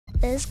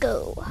Let's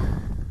go.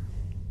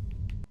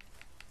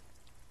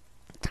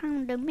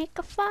 Time to make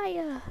a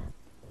fire.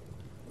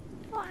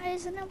 Why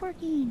isn't it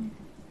working?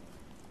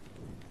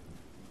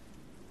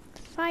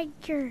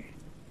 Fire.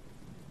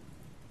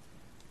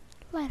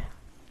 Light.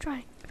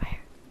 Try. Fire.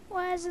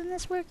 Why isn't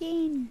this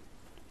working?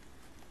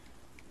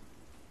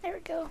 There we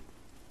go.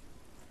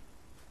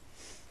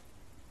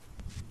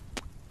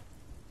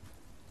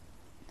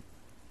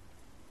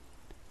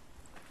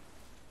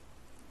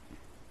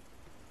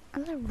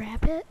 Another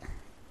rabbit.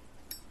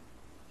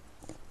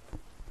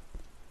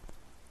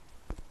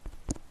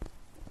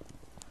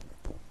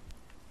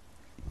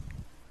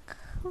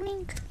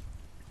 Clink.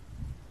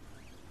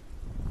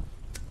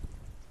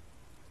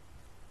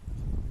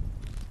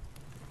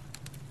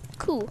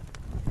 Cool.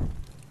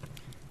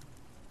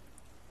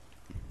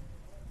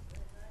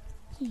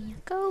 Here you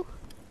go.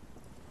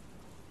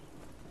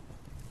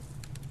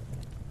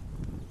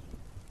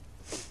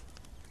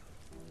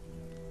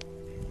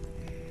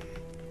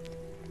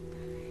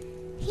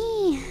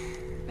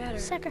 Better.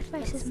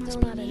 Sacrifices But must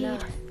still be not made.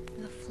 enough.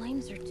 The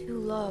flames are too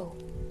low.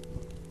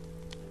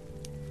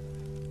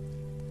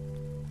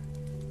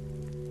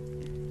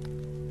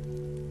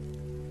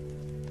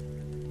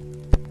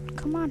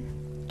 Come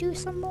on, do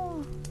some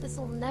more.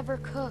 This'll never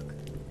cook.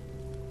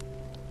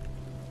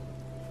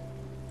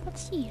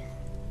 Let's see.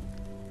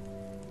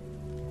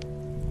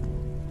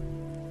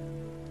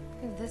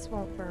 This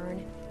won't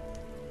burn.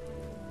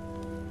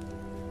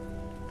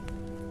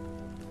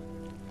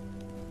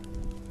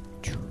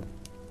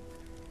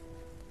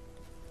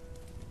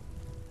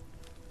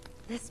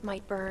 This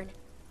might burn.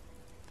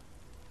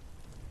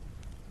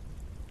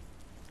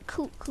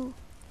 Cool, cool.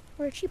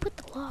 Where'd she put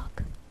the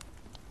log?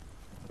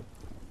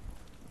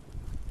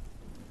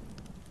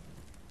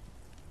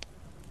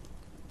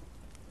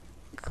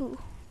 Cool.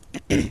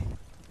 Burnt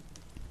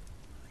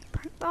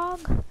log.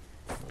 I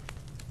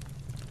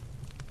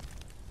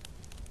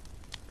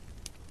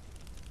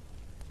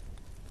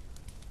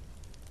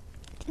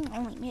think it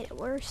only made it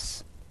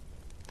worse.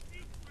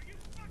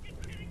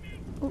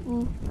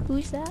 Ooh,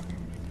 who's that?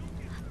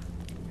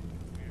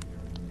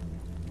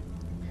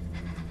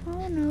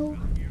 Oh no.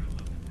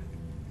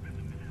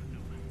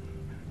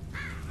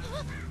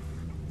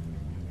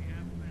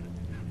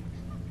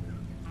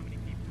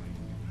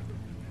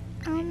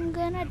 I'm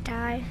gonna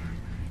die.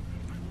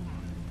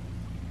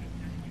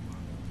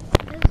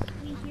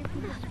 We hear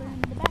people swearing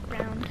in the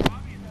background.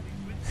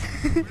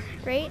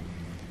 Right?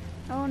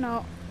 Oh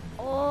no.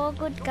 Oh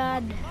good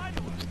God.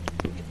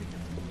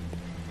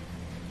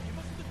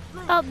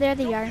 Oh, there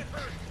they are.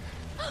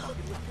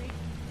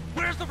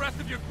 Where's the rest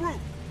of your group?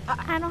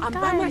 I don't I'm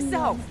got by anyone.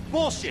 myself.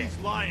 Bullshit. She's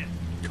lying.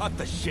 Cut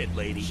the shit,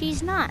 lady.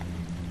 She's not.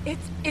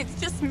 It's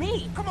just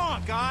me. Come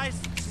on, guys.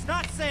 She's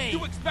not sane.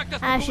 You expect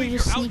us to I should believe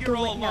just you're out sneak here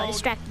away. all No, alone?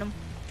 distract them.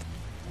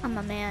 I'm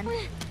a man.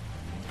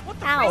 What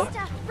the Ow.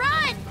 fuck?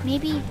 Run!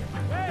 Maybe.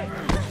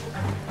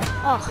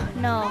 Oh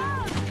no.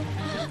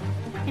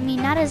 I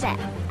mean, not as I.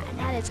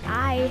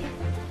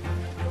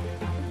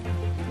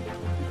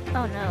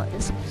 Oh no,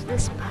 this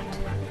spot.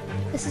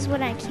 This is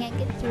what I can't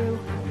get through.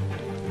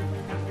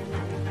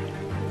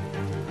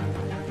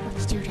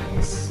 Let's do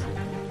this.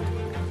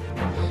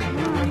 Come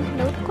on,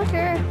 load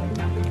quicker.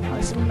 Oh,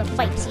 this is when the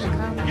fight scene Get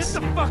comes.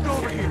 the fuck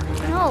over here.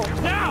 No.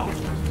 Now!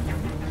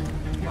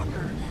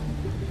 Fucker.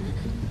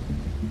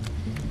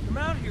 Come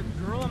out here,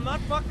 girl. I'm not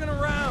fucking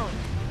around.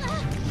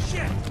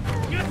 Shit.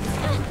 Get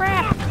the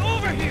Crap. fuck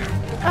over here.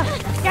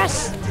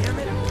 Yes. Damn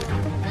it.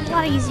 A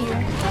lot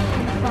easier.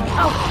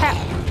 Oh crap.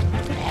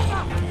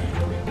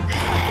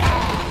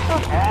 Oh.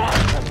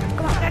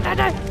 Come on,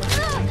 die.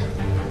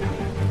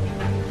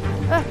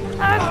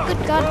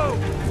 Good God. Oh,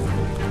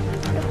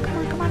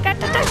 come on, die.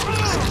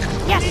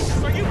 Yes.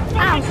 Are you Ow.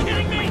 fucking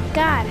kidding me?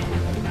 God.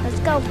 Let's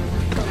go.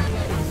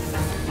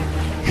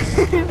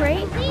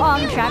 Right? Oh,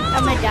 I'm trapped.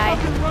 I'm gonna die.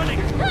 Fucking running.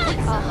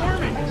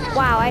 Oh.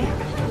 Wow, I'm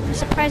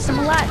surprised I'm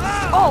alive.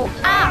 Oh,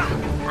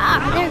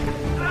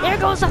 there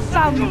goes a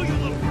fountain. Go, you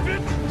little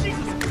bitch.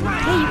 Jesus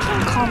Christ. Hey, you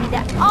can't call me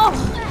that.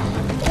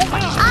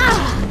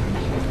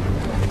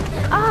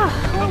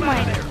 Oh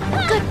my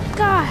good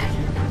God.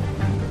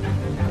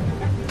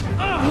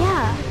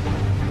 Yeah.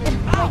 It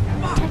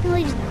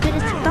technically just bit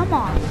its thumb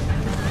off.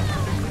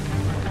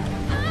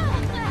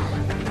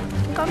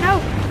 Go,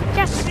 no.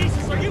 Yes.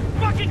 Jesus, are you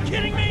fucking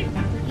kidding me?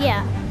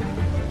 Yeah.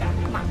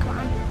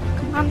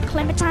 Come on,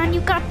 Clementine,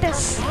 you got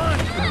this. Oh,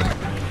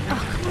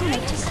 come on,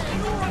 just.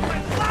 You were on my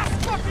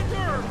last fucking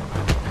nerve.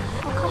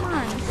 Oh, come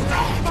on.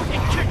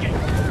 Fucking kicking.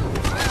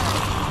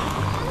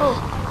 Oh.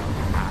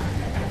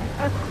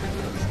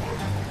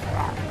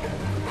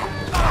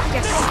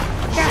 Yes.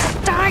 Yes,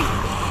 die.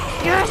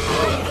 Yes.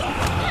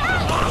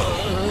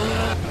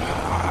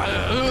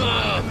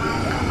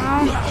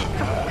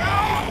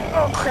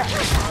 Oh, crap.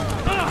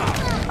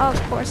 Oh, of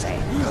course I.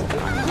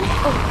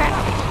 Oh, crap.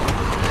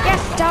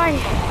 Yes, die.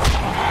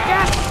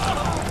 Yes.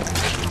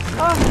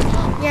 Oh,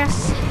 yes.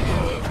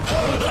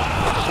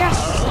 Yes.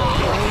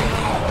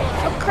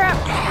 Oh, crap.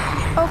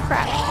 Oh,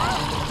 crap.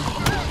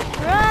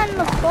 Run,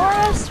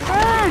 LaForest,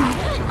 run.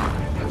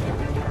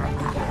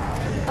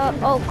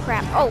 Oh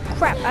crap. Oh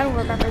crap. I don't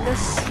remember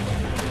this.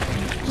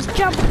 Just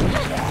jump.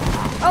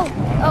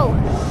 Oh.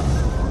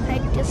 I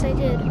guess I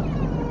did.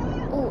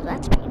 Oh,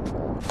 that's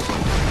painful.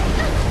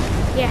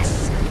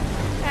 Yes.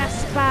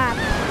 That's bad.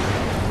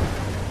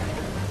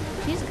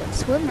 She's a good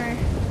swimmer.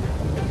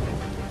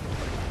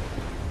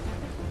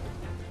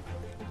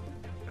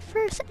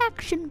 First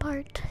action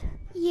part.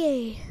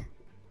 Yay.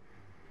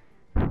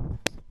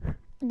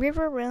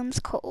 River runs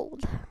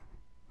cold.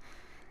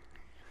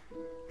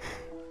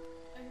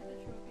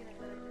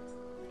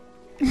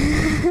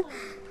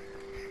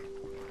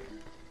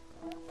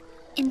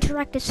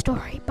 Interactive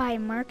story by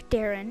Mark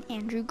Darren,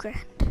 Andrew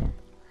Grant.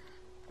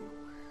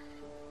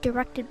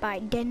 Directed by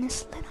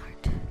Dennis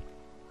Lennart.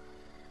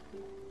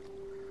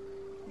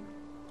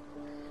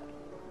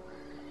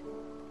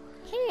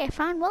 Hey, I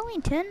found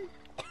Wellington.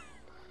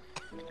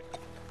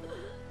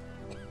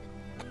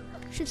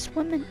 We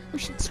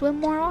should swim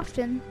more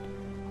often.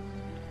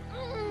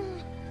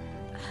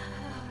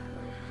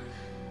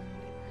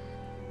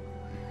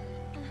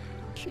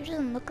 She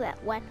doesn't look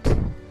that wet.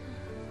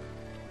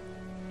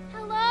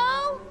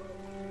 Hello?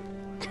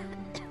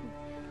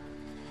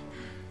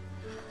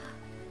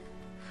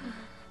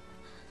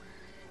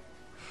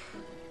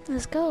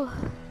 Let's go.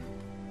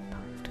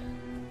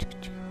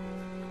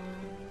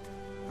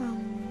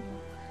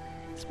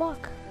 Let's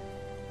walk.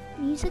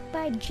 Music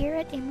by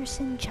Jarrett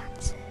Emerson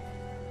Johnson.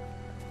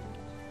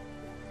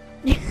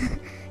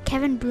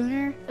 Kevin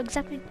Bruner,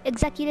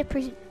 executive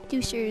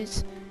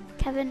producers.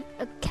 Kevin,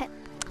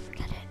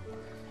 forget it.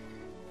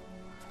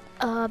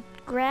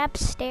 Grab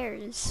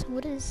stairs.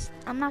 What is?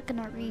 I'm not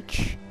gonna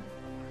reach.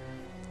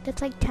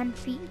 That's like 10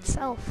 feet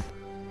itself.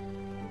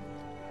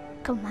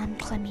 Come on,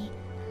 Clemmy.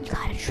 You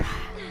gotta try.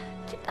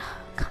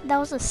 God, that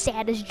was the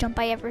saddest jump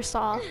I ever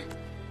saw.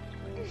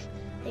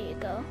 There you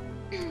go.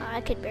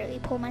 I could barely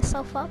pull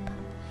myself up.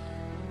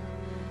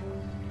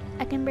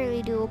 I can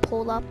barely do a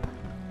pull up.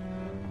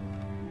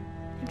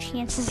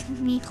 Chances of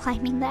me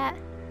climbing that.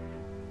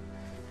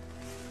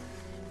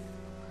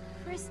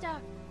 Krista,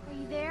 are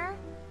you there?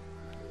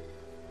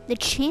 The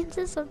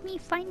chances of me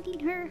finding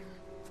her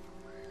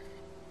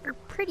are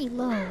pretty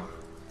low.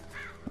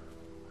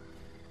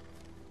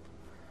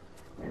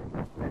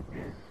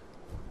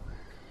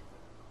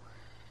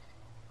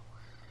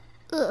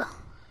 Ugh.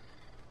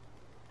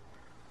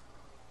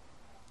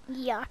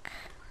 Yuck.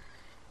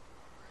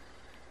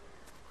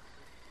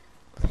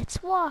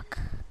 Let's walk.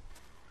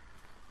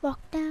 Walk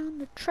down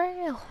the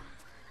trail.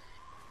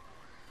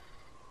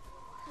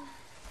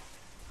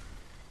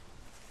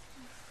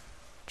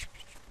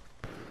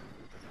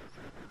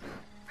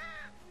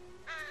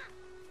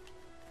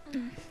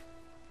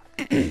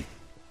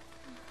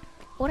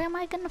 What am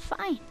I gonna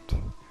find?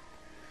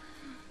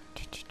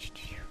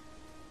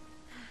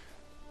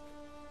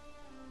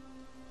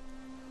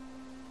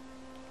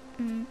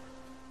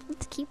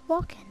 Let's keep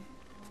walking.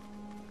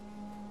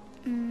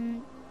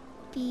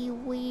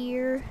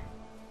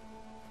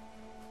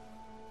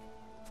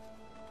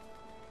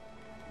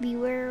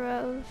 Beware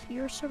of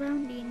your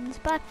surroundings.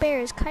 Black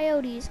bears,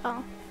 coyotes.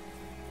 Oh.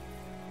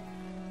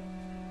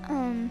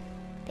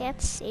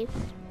 That's safe.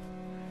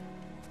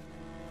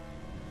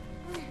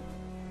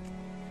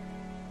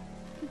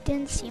 It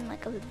didn't seem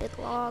like a big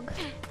log.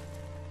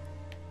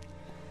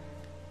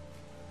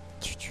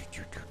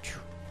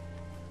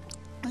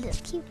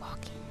 Let's keep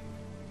walking.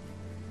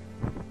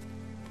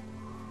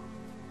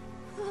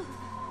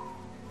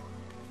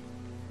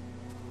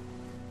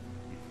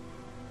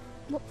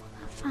 What will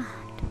I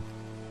find?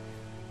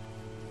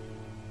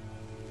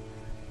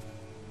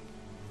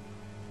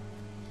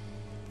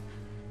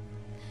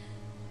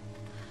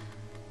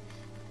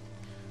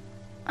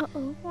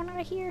 Uh-oh, one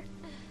right here.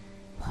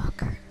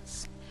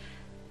 Walkers.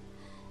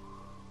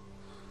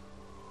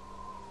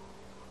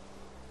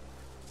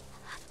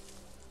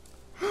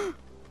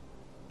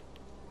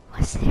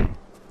 What's there?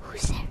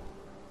 Who's there?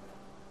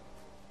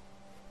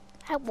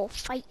 I will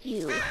fight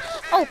you.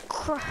 Oh,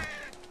 crap.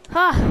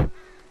 Ah.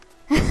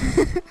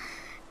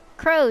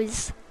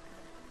 Crows.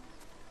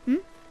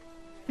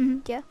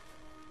 Yeah.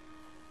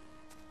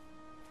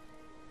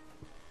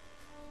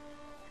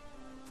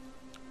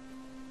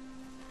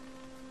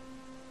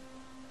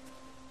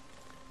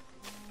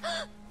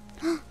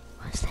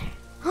 What's there?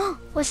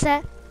 What's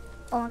that?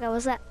 Oh my god,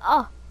 what's that?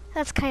 Oh,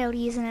 that's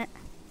Coyote, isn't it?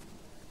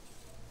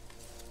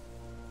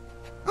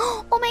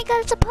 Oh my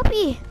god, it's a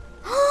puppy!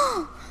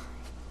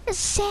 It's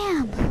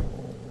Sam!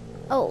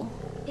 Oh.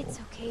 It's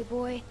okay,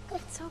 boy.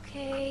 It's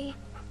okay.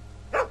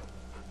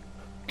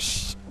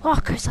 Shh,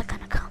 walkers are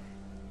gonna come.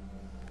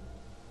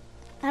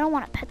 I don't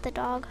want to pet the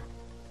dog.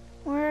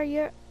 Where are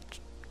your...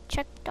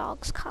 Check the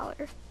dog's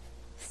collar.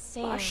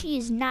 Sam. Wow, she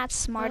is not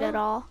smart at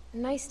all.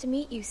 Nice to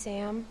meet you,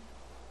 Sam.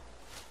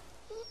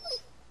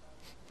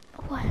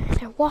 What, are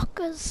there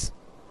walkers?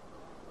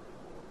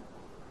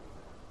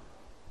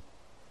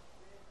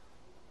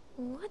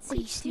 What's What are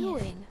he you sniffing?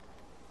 doing?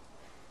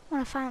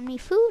 Wanna find me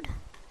food?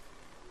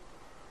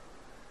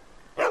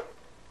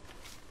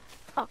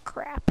 Oh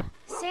crap.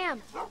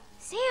 Sam!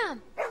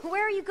 Sam!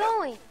 Where are you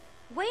going?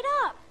 Wait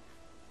up!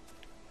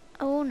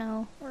 Oh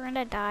no, we're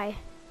gonna die.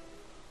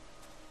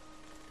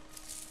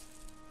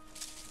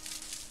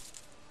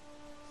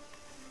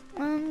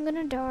 I'm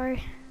gonna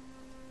die.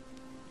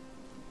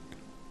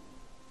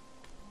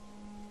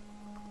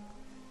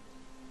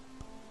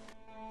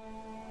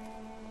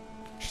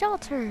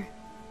 Shelter!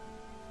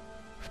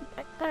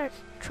 I got a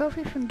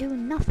trophy from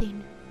doing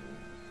nothing.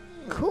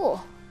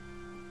 Cool.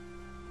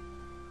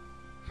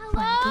 Hello?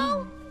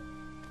 Fun game.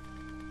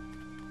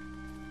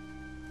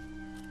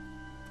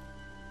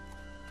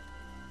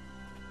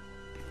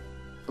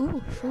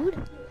 Ooh, food?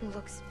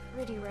 Looks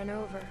pretty run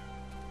over.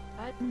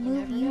 But you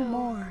Move never you know.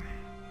 more.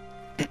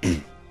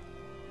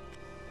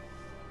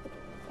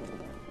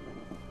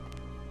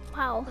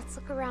 Wow, Let's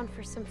look around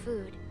for some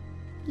food.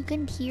 you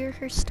can hear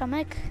her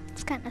stomach.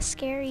 It's kind of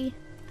scary.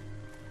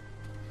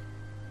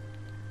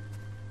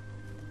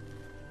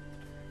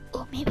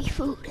 Oh, maybe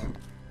food.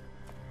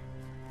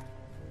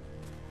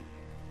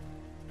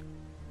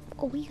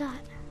 What we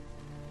got?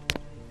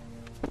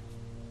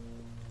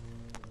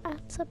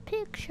 That's a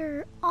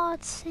picture. Oh,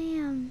 it's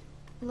Sam.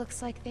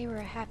 Looks like they were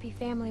a happy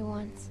family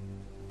once.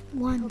 Hope they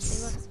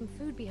Once left some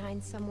food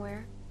behind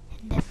somewhere.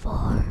 and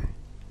before.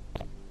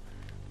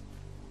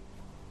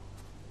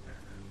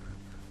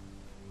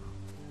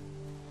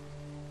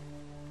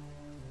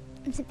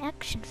 It's an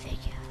action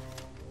figure.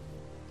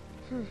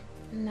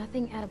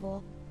 Nothing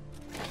edible.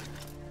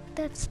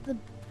 That's the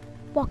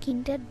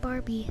Walking Dead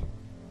Barbie.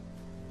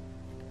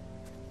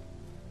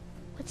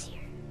 What's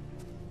here?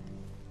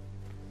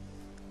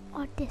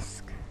 Oh,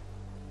 disc.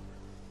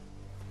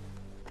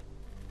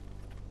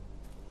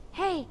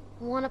 Hey,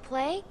 wanna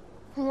play?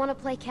 Wanna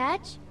play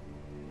catch?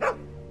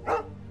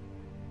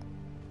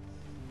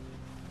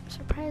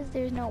 Surprised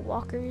there's no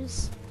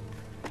walkers.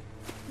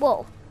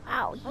 Whoa,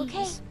 wow,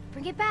 Okay,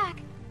 bring it back.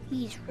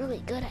 he's really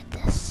good at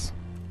this.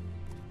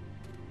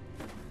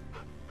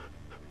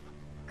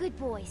 Good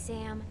boy,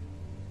 Sam.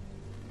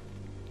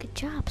 Good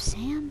job,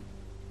 Sam.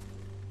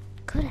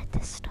 Good at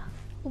this stuff.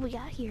 What we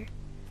got here?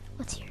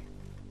 What's here?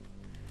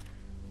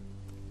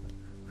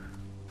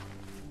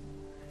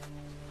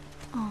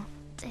 Oh,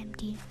 it's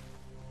empty.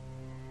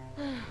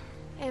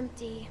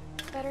 Empty.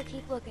 Better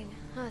keep looking,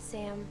 huh,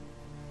 Sam?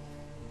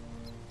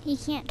 He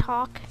can't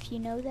talk, if you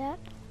know that.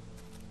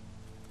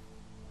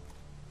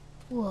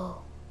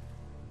 Whoa.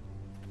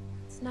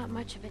 It's not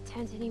much of a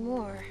tent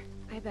anymore.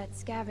 I bet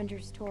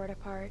scavengers tore it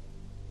apart.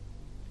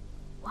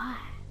 Why?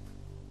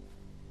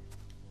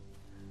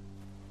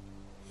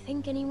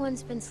 Think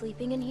anyone's been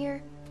sleeping in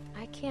here?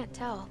 I can't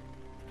tell.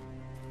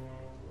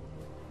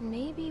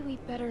 Maybe we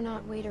better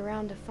not wait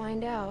around to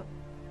find out.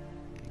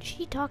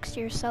 She talks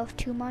to herself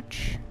too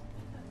much.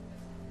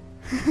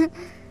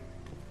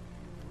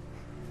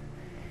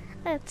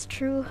 That's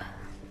true.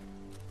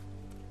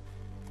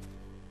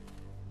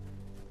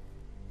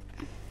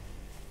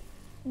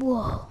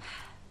 Whoa. No food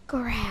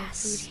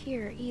Grass.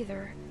 here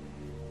either.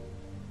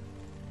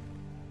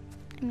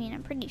 I mean,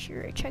 I'm pretty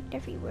sure I checked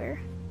everywhere.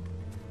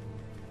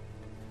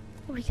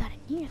 What do we got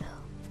in here,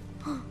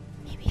 though?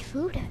 Maybe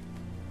food?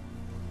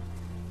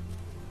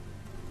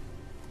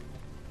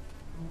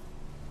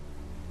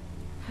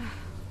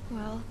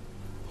 Well,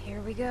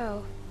 here we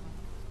go.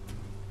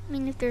 I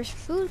mean, if there's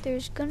food,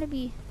 there's gonna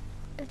be...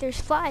 If there's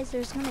flies,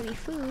 there's gonna be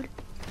food.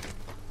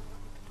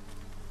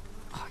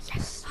 Oh,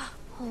 yes.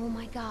 Oh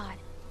my god.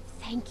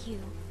 Thank you.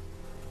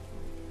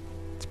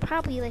 It's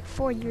probably like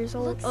 4 years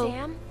old. Look,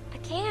 Sam. A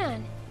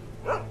can.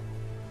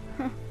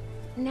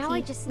 Now He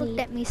I just looked need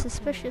at me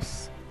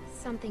suspicious.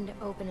 something to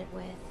open it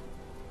with.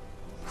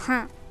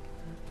 Huh.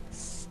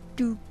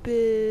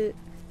 Stupid.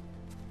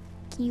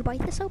 Can you bite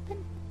this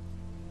open?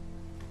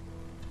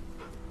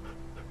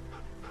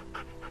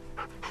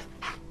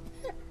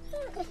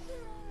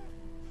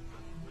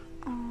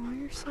 Oh,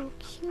 you're so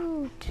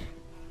cute.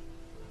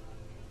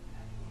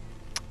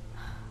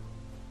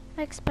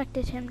 I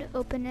expected him to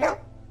open it.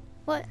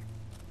 What?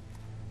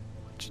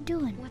 What you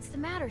doing? What's the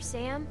matter,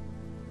 Sam?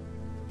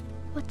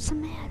 What's the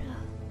matter?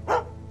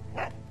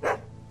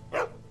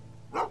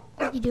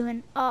 What you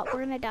doing? Oh,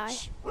 we're gonna die.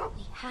 Shh.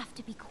 We have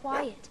to be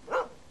quiet.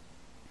 I'm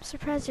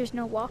surprised there's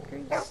no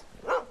walkers.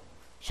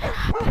 Shut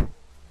up.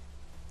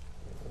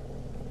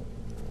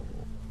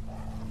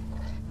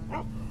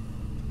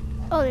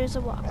 Oh, there's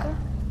a walker.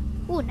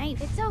 Ooh,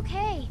 knife. It's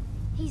okay.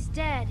 He's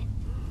dead.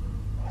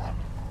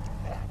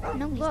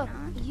 No, he's Look,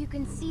 not. you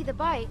can see the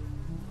bite.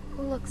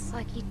 Looks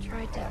like he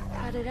tried to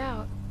cut it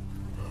out.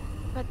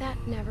 But that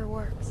never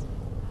works.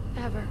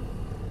 Ever.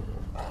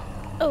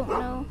 Oh,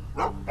 no.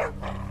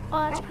 Oh,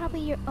 that's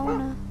probably your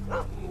Ona.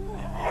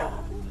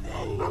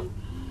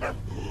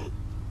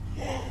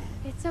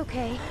 It's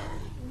okay.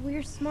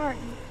 We're smart.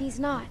 He's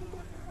not.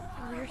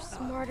 We're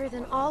smarter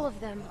than all of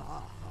them.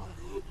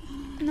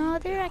 No,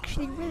 they're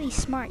actually really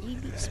smart.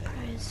 You'd be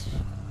surprised.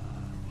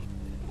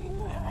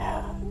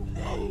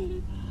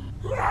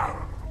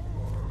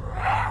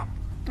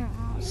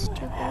 Oh,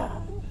 stupid.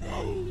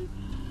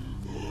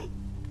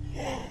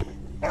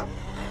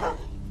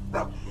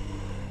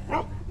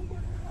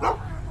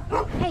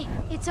 Hey,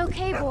 it's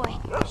okay, boy.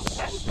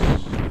 Shh.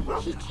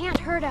 He can't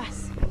hurt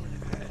us.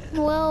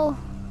 Well,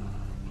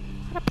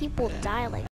 lot of people die like